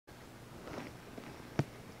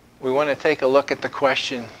we want to take a look at the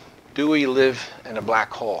question, do we live in a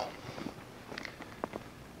black hole?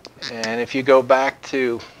 And if you go back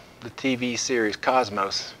to the TV series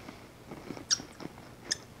Cosmos,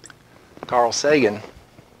 Carl Sagan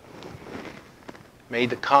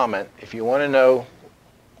made the comment, if you want to know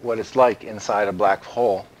what it's like inside a black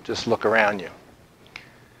hole, just look around you.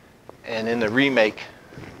 And in the remake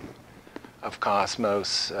of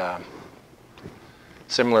Cosmos,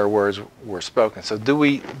 similar words were spoken. So do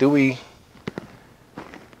we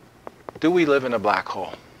live in a black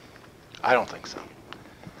hole? I don't think so.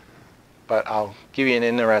 But I'll give you an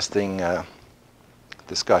interesting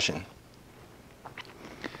discussion.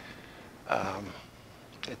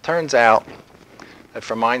 It turns out that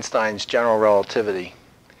from Einstein's general relativity,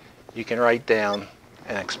 you can write down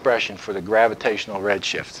an expression for the gravitational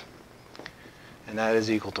redshift. And that is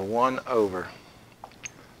equal to 1 over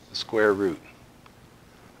the square root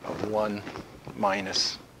of 1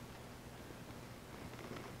 minus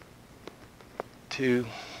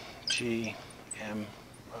 2gm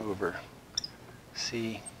over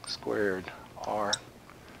c squared r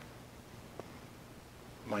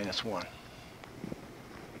minus 1.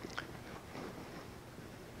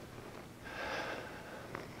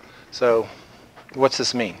 So what's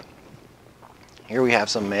this mean? Here we have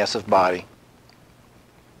some massive body,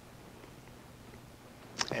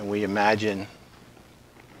 and we imagine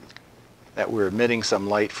that we're emitting some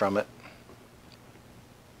light from it,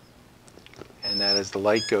 and that as the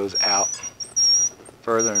light goes out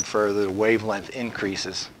further and further, the wavelength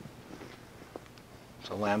increases.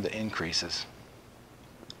 So lambda increases.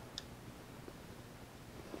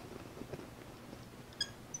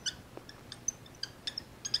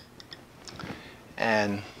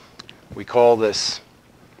 And we call this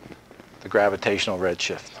the gravitational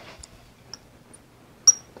redshift.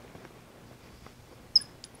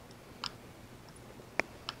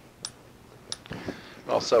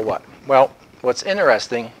 Well, so what? Well, what's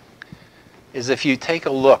interesting is if you take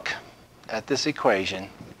a look at this equation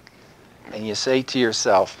and you say to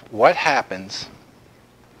yourself, what happens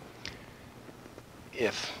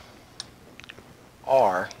if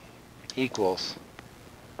r equals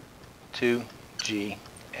 2gm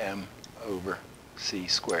over c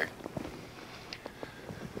squared?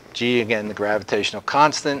 G, again, the gravitational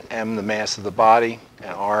constant, m, the mass of the body,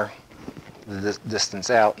 and r, the distance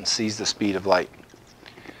out, and c is the speed of light.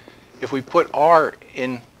 If we put r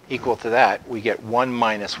in equal to that, we get 1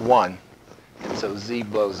 minus 1, and so z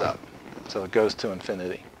blows up. So it goes to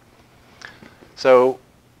infinity. So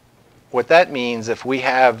what that means, if we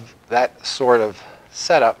have that sort of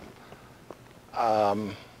setup,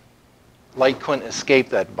 light couldn't escape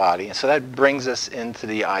that body. And so that brings us into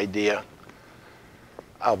the idea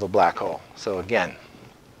of a black hole. So again,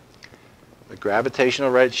 the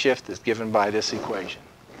gravitational redshift is given by this equation.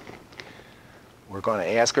 We're going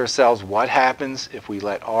to ask ourselves what happens if we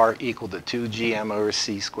let r equal to 2gm over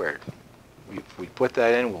c squared. If we put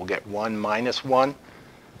that in, we'll get 1 minus 1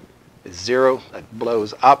 is 0. That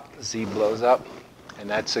blows up, z blows up, and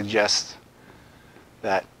that suggests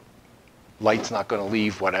that light's not going to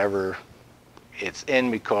leave whatever it's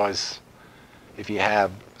in, because if you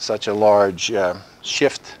have such a large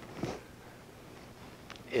shift,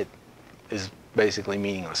 it is basically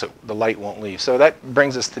meaningless. So the light won't leave. So that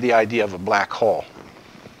brings us to the idea of a black hole.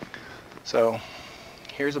 So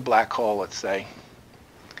here's a black hole, let's say.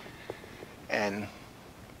 And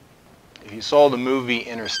if you saw the movie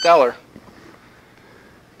Interstellar,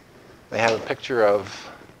 they have a picture of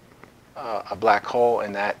a black hole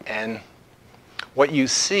in that, and what you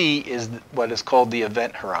see is what is called the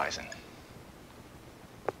event horizon.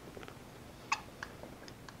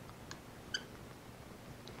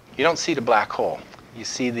 You don't see the black hole. You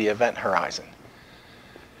see the event horizon.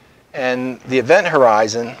 And the event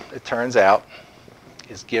horizon, it turns out,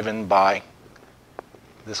 is given by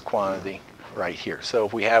this quantity right here. So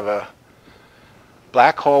if we have a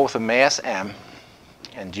black hole with a mass m,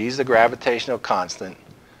 and g is the gravitational constant,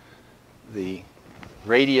 the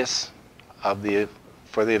radius of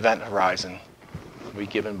for the event horizon will be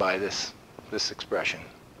given by this expression.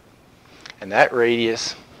 And that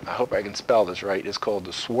radius, I hope I can spell this right, is called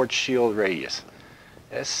the Schwarzschild Radius.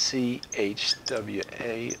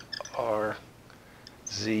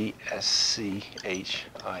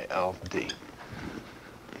 S-C-H-W-A-R-Z-S-C-H-I-L-D.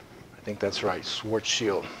 I think that's right,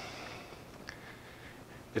 Schwarzschild.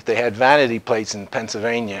 If they had vanity plates in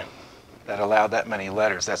Pennsylvania that allowed that many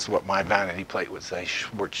letters, that's what my vanity plate would say,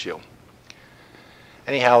 Schwarzschild.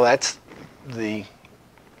 Anyhow, that's the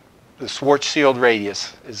Schwarzschild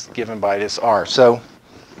radius is given by this r. So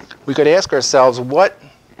we could ask ourselves, what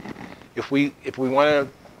if we want to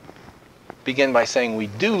begin by saying we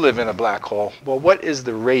do live in a black hole. Well, what is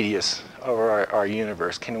the radius of our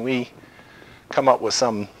universe? Can we come up with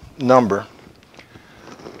some number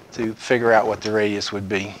to figure out what the radius would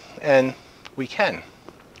be? And we can,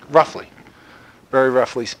 roughly, very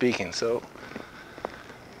roughly speaking. So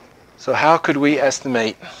how could we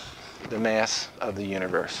estimate the mass of the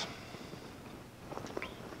universe?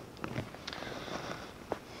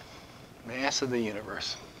 Mass of the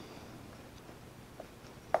universe.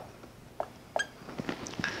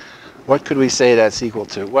 What could we say that's equal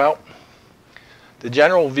to? Well, the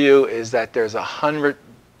general view is that there's 100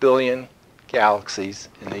 billion galaxies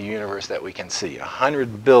in the universe that we can see.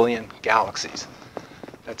 100 billion galaxies.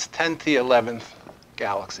 That's 10 to the 11th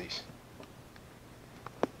galaxies.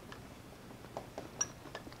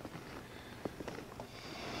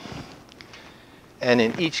 And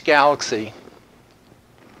in each galaxy,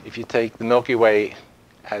 if you take the Milky Way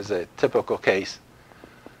as a typical case,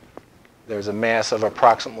 there's a mass of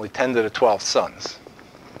approximately 10 to the 12th suns.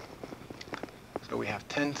 So we have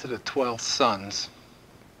 10 to the 12th suns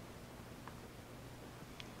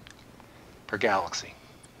per galaxy.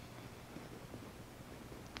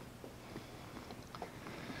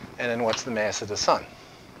 And then what's the mass of the sun?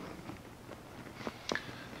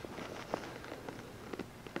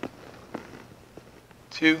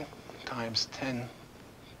 Two times 10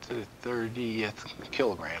 to the 30th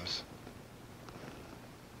kilograms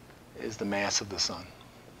is the mass of the sun.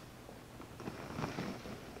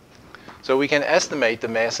 So we can estimate the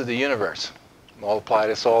mass of the universe. Multiply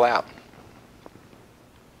this all out.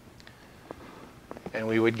 And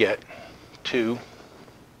we would get 2.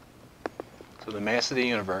 So the mass of the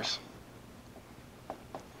universe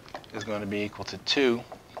is going to be equal to 2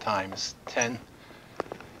 times 10.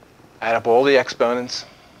 Add up all the exponents,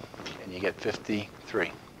 and you get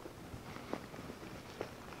 53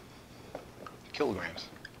 kilograms.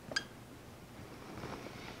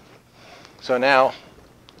 So now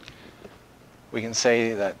we can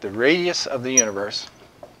say that the radius of the universe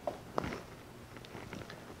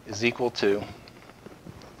is equal to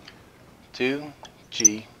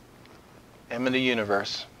 2g m of the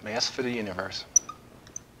universe, mass for the universe,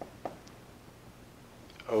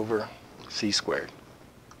 over c squared.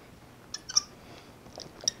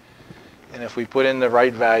 And if we put in the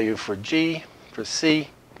right value for g, for c,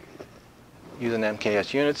 using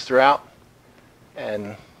MKS units throughout,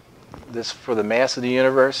 and this for the mass of the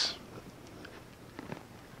universe,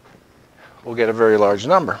 we'll get a very large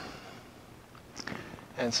number.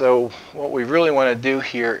 And so what we really want to do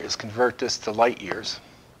here is convert this to light years.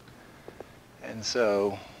 And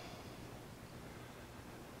so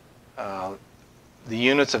the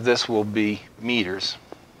units of this will be meters.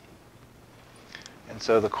 And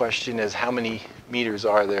so the question is, how many meters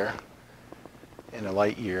are there in a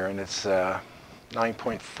light year? And it's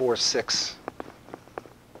 9.46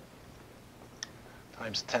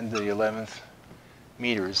 times 10 to the 11th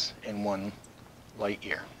meters in 1 light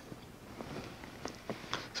year.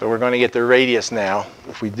 So we're going to get the radius now.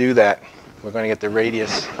 If we do that, we're going to get the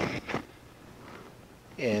radius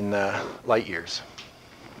in light years.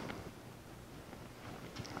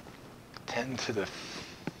 10 to the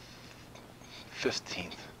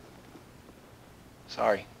 15th.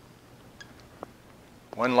 Sorry.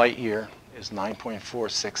 1 light year is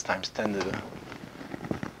 9.46 times 10 to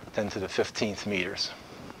the 15th meters.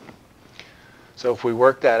 So if we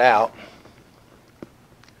work that out,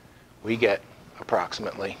 we get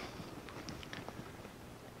approximately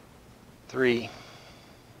 3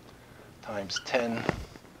 times 10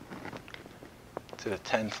 to the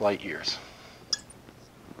 10th light years.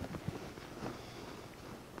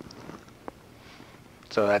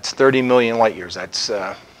 So that's 30 million light years. That's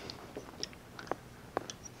 30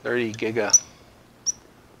 giga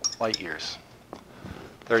light years.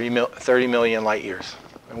 30 million light years.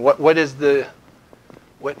 And what is the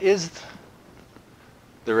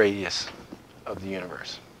radius of the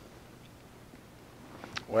universe?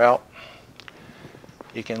 Well,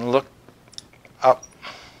 you can look up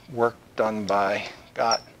work done by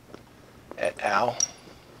Gott et al.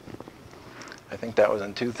 I think that was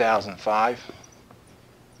in 2005.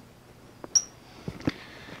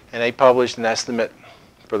 And they published an estimate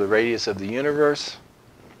for the radius of the universe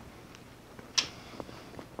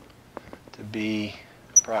to be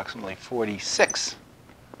approximately 46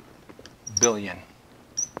 billion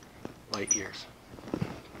light years.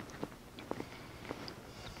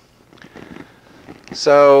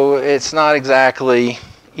 So it's not exactly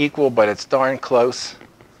equal, but it's darn close.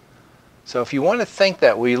 So if you want to think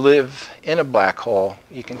that we live in a black hole,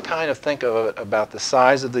 you can kind of think of it about the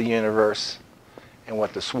size of the universe and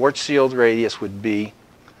what the Schwarzschild radius would be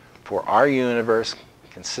for our universe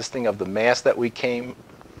consisting of the mass that we came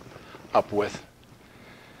up with,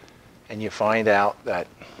 and you find out that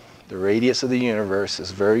the radius of the universe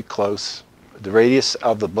is very close. The radius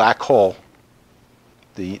of the black hole,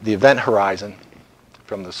 the event horizon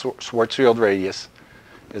from the Schwarzschild radius,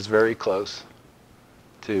 is very close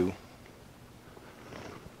to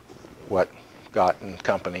what Gott and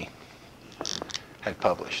company had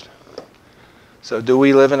published. So do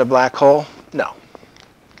we live in a black hole? No.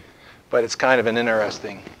 But it's kind of an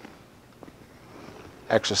interesting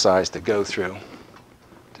exercise to go through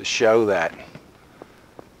to show that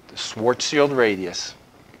the Schwarzschild radius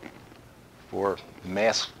for the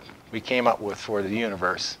mass we came up with for the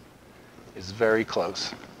universe is very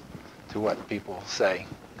close to what people say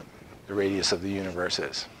the radius of the universe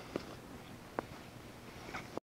is.